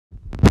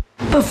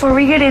Before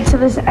we get into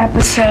this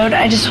episode,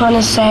 I just want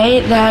to say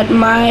that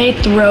my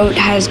throat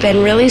has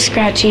been really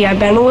scratchy. I've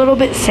been a little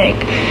bit sick.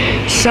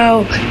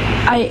 So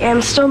I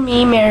am still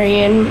me,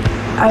 Marion.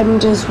 I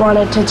just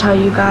wanted to tell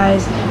you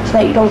guys so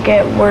that you don't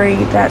get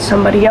worried that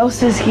somebody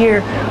else is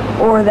here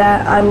or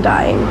that I'm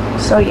dying.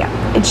 So yeah,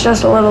 it's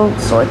just a little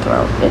sore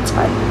throat. It's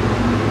fine.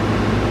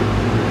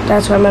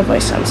 That's why my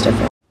voice sounds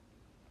different.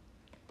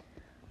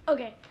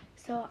 Okay,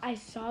 so I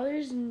saw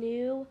there's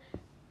new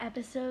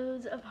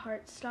episodes of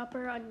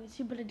Heartstopper on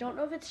YouTube, but I don't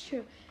know if it's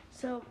true.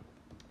 So,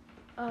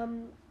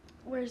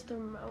 where's the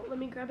remote? Let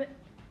me grab it.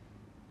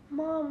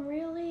 Mom,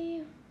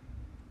 really?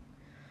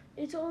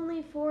 It's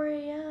only 4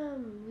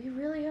 a.m. We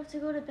really have to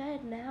go to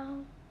bed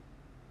now?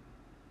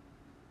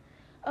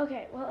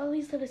 Okay, well, at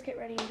least let us get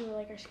ready and do,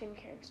 like, our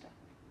skincare and stuff.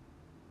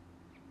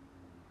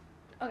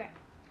 Okay.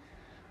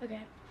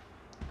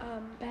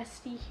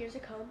 Bestie, here's a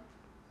comb.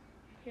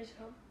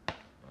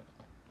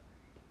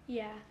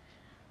 Yeah.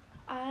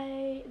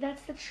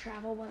 That's the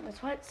travel one.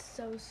 That's why it's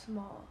so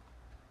small.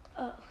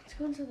 Let's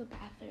go into the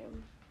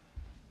bathroom.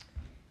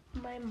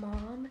 My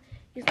mom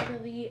is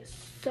literally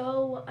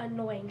so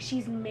annoying.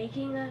 She's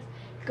making us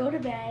go to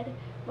bed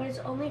when it's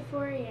only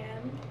 4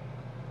 a.m.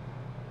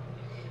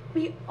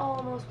 We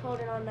almost pulled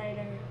an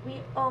all-nighter.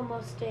 We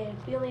almost did.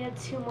 We only had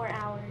 2 more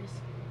hours.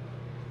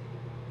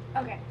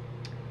 Okay.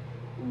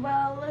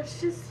 Well,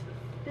 let's just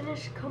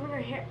finish combing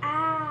her hair.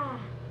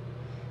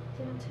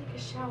 Didn't take a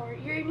shower.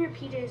 You're in your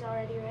PJs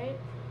already, right?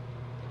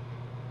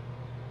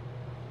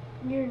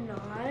 You're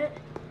not?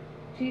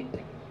 Do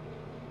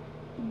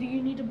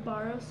you need to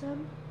borrow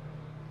some?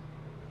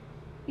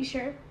 You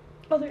sure?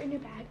 Oh, they're in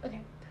your bag.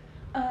 Okay.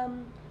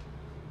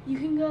 You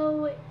can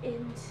go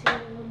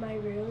into my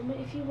room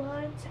if you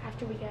want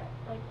after we get,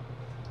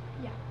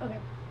 yeah, okay.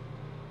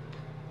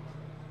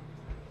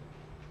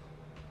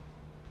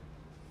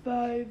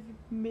 5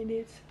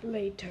 minutes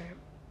later.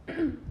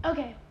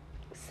 Okay,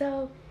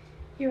 so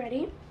you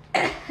ready?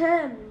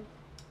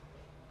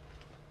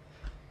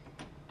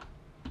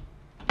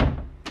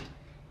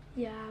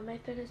 Yeah, my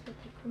throat has been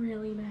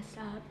really messed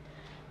up.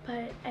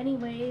 But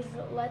anyways,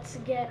 let's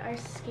get our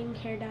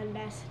skincare done,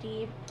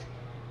 bestie.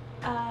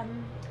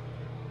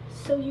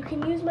 So you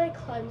can use my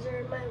cleanser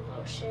and my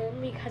lotion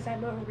because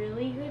I'm a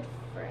really good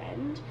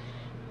friend,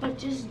 but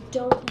just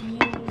don't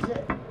use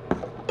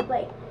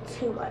like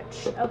too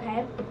much,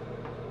 okay?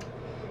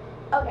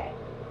 Okay.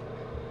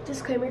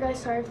 Disclaimer, guys,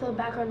 sorry if the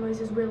background noise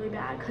is really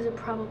bad because it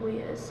probably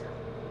is.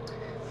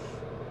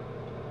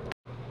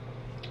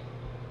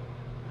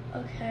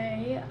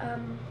 Okay,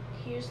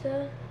 here's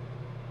the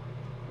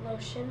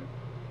lotion.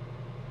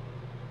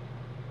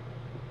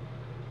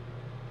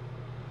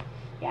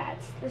 Yeah,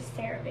 it's the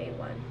CeraVe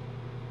one.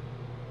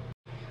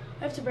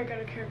 I have to break out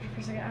of character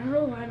for a second. I don't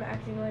know why I'm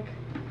acting like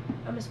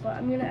I'm a spot.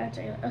 I'm gonna act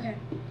okay.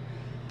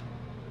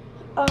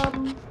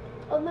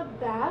 On the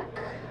back,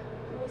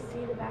 let me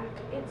see the back.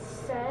 It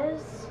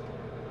says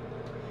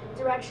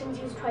directions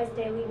used twice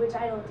daily, which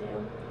I don't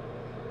do.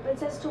 But it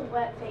says to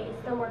wet face,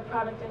 then work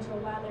product into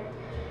lather.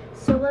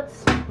 So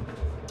let's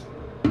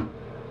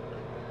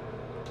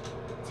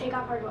take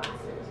off our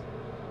glasses.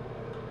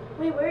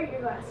 Wait, where are your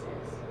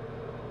glasses?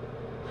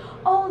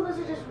 Oh, those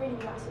are just reading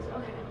glasses.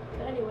 Okay.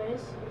 But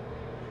anyways,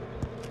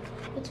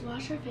 let's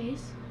wash our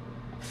face.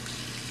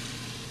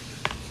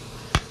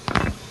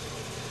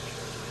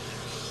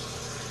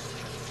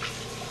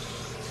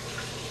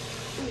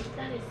 Ooh,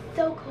 that is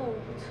so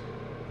cold.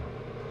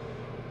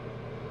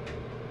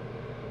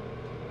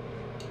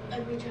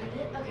 And we tried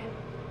it. Okay.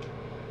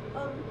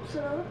 So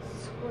now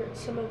let's squirt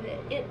some of it.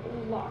 It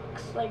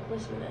locks. Like,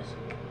 listen to this.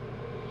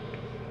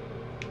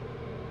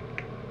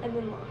 And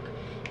then lock.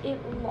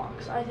 It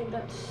locks. I think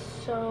that's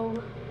so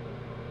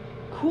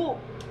cool.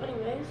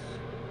 Anyways,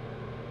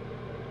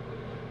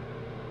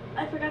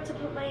 I forgot to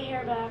put my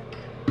hair back.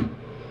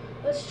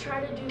 Let's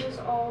try to do this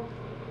all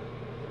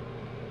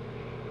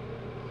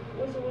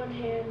with one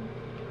hand.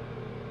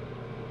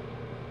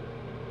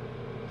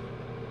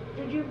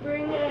 Did you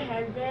bring a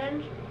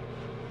headband?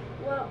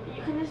 Well,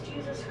 you can just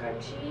use a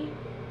scrunchie.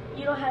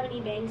 You don't have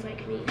any bangs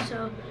like me,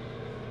 so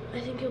I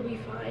think you'll be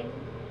fine.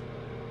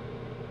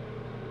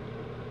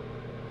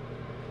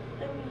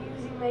 I'm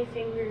using my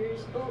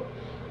fingers. Oh,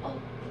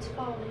 it's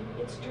falling.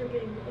 It's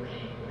dripping.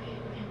 Okay.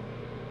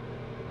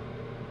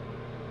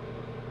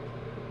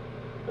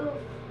 Oof.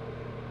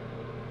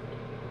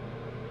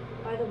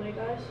 By the way,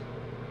 guys,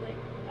 like,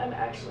 I'm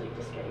actually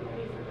just getting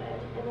ready for bed,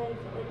 and I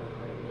feel like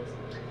recording this.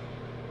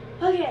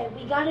 Okay,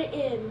 we got it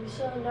in.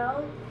 So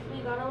now we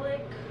gotta,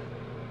 like,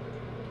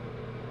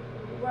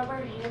 rub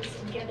our hands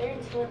together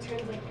until it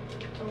turns, like,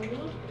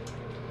 foamy.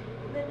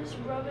 And then just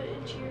rub it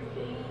into your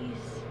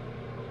face.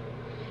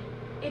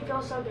 It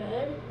feels so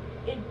good.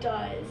 It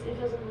does. It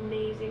feels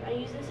amazing. I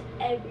use this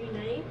every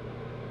night.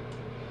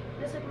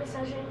 Just like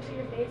massaging into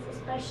your face,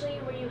 especially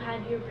where you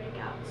had your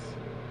breakouts.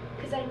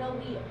 Because I know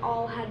we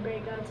all had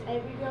breakouts.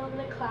 Every girl in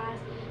the class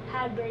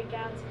had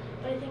breakouts.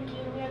 But I think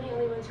you and me are the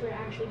only ones who are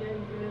actually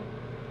going through it.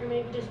 Or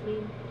maybe just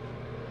me.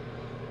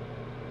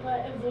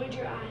 But avoid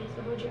your eyes.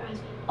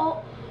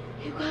 Oh,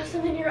 You got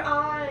some in your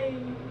eye.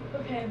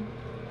 Okay.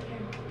 Okay.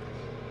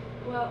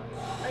 Well,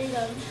 are you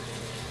done?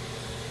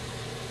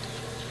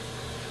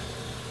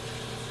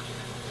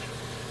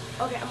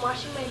 Okay, I'm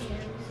washing my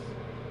hands,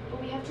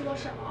 but we have to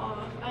wash it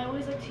off. I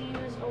always like to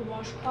use a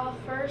washcloth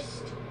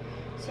first.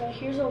 So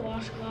here's a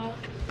washcloth.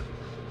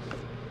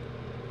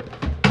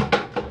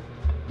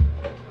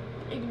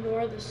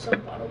 Ignore the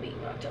soap bottle being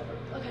knocked over.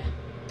 Okay.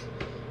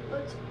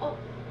 Let's, oh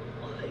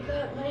my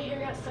god, my hair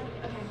got stuck.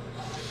 Okay.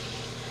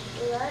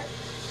 Let's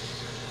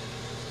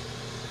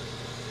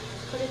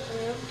put it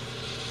through.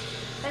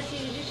 Bessie,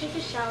 did you take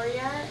a shower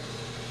yet?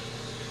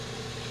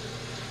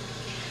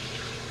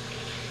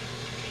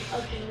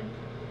 Okay.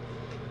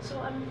 So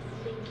I'm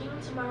thinking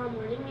tomorrow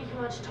morning we can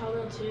watch Tall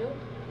Girl 2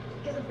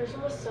 because the first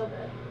one was so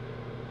good.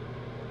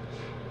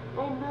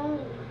 Oh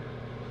no.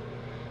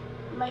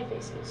 My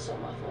face gets so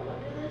muffled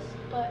under this,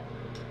 but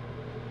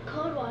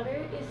cold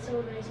water is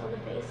so nice on the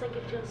face, like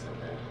it feels so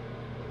good.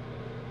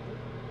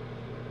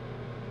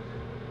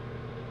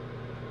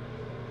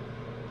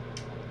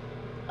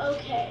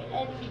 Okay,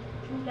 and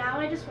now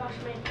I just wash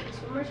my face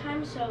one more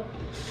time, so.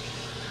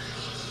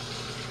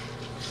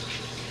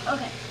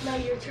 Okay, now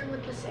your turn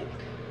with the sink.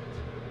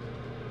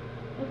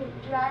 Okay,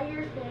 dry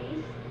your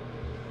face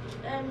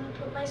and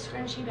put my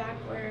scrunchie back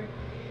where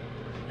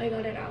I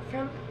got it out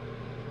from.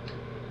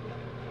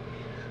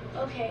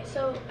 Okay,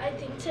 so I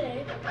think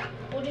today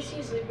we'll just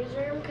use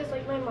Lubriderm because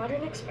like my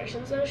Modern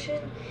Expressions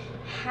lotion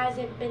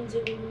hasn't been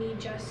doing me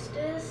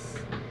justice.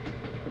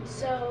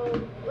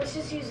 So let's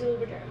just use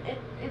Lubriderm.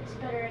 It's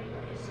better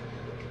anyways.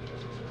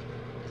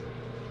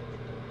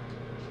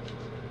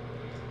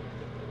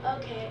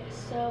 Okay,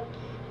 so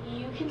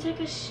you can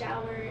take a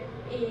shower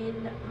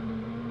in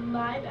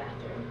my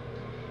bathroom.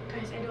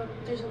 Guys,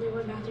 there's only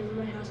one bathroom in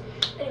my house.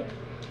 Anyway,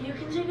 you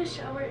can take a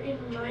shower in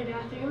my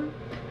bathroom.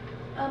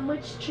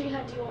 Which tree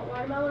hut do you want?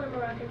 Watermelon or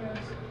Moroccan rose?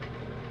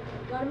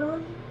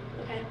 Watermelon?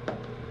 Okay.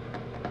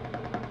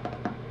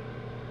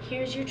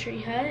 Here's your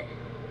tree hut.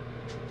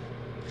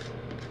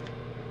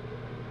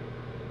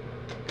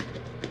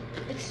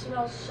 It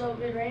smells so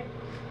good, right?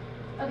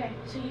 Okay,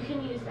 so you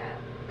can use that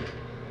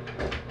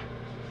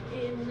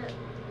in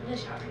the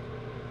shower.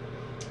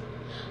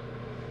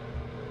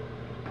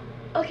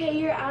 Okay,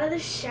 you're out of the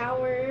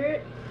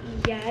shower.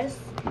 Yes.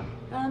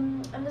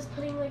 I'm just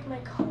putting like my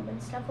comb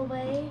and stuff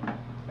away.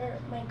 Or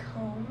my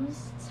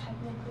combs,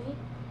 technically.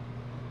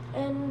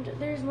 And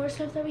there's more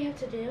stuff that we have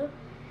to do.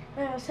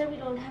 And I said we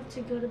don't have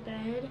to go to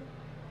bed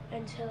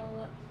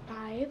until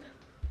 5.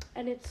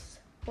 And it's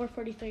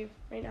 4:43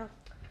 right now.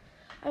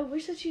 I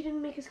wish that she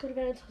didn't make us go to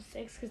bed until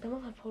 6 because then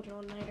we'll have hold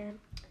all nighter.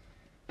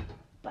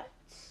 But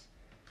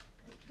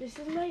this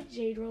is my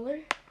jade roller.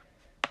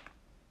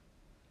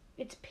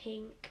 It's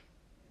pink.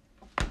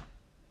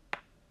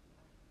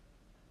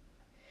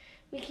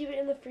 We keep it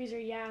in the freezer,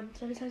 yeah,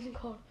 so it's nice and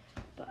cold.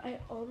 But I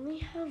only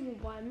have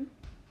one,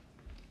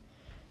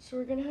 so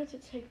we're gonna have to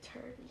take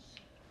turns.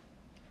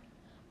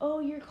 Oh,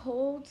 you're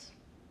cold?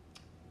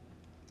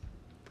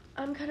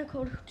 I'm kind of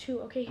cold too.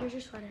 Okay, here's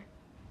your sweater.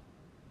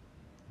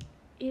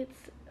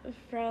 It's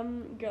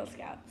from Girl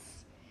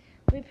Scouts.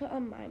 Let me put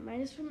on mine.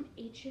 Mine is from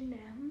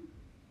H&M.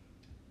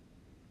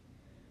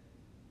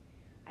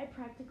 I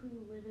practically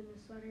live in the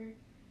sweater.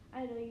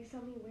 I know you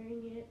saw me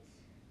wearing it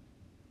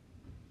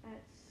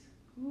at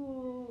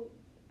school.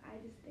 I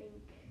just think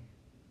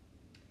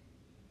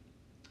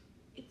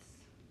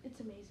it's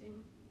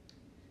amazing.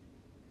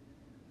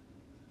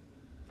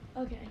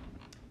 Okay.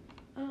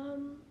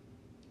 Do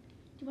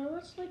you want to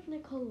watch like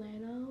Nicole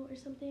Lano or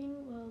something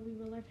while we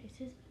roll our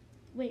faces?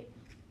 Wait,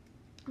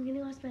 I'm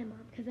gonna ask my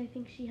mom because I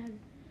think she has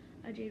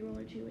a jade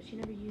roller too, but she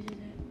never uses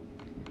it.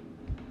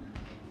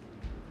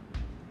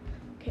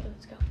 Okay,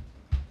 let's go.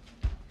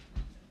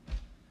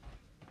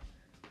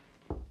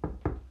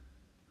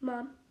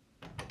 Mom,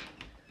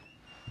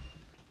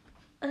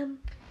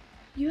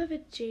 you have a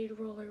jade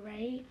roller,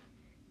 right?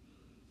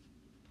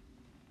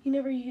 You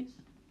never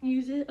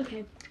use it?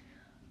 Okay.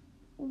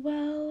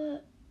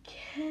 Well,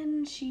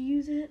 can she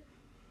use it?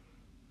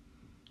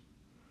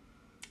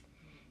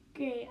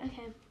 Great,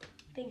 okay.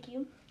 Thank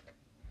you.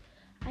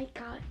 I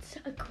got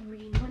a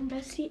green one,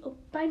 Bestie. Oh,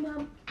 bye,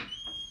 Mom.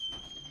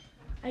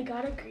 I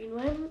got a green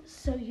one,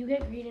 so you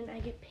get green and I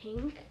get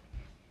pink.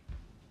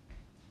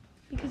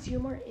 Because you're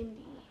more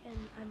indie and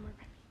I'm more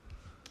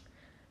preppy.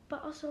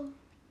 But also,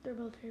 they're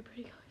both very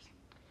pretty colors.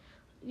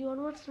 You want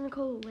to watch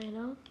Nicole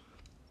Lano?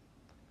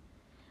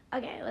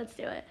 Okay, let's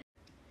do it.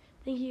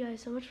 Thank you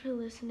guys so much for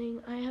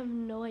listening. I have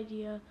no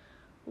idea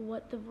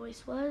what the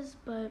voice was,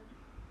 but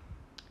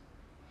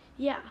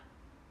yeah.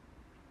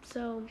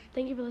 So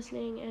thank you for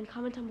listening and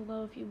comment down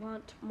below if you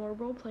want more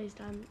role plays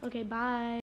done. Okay, bye.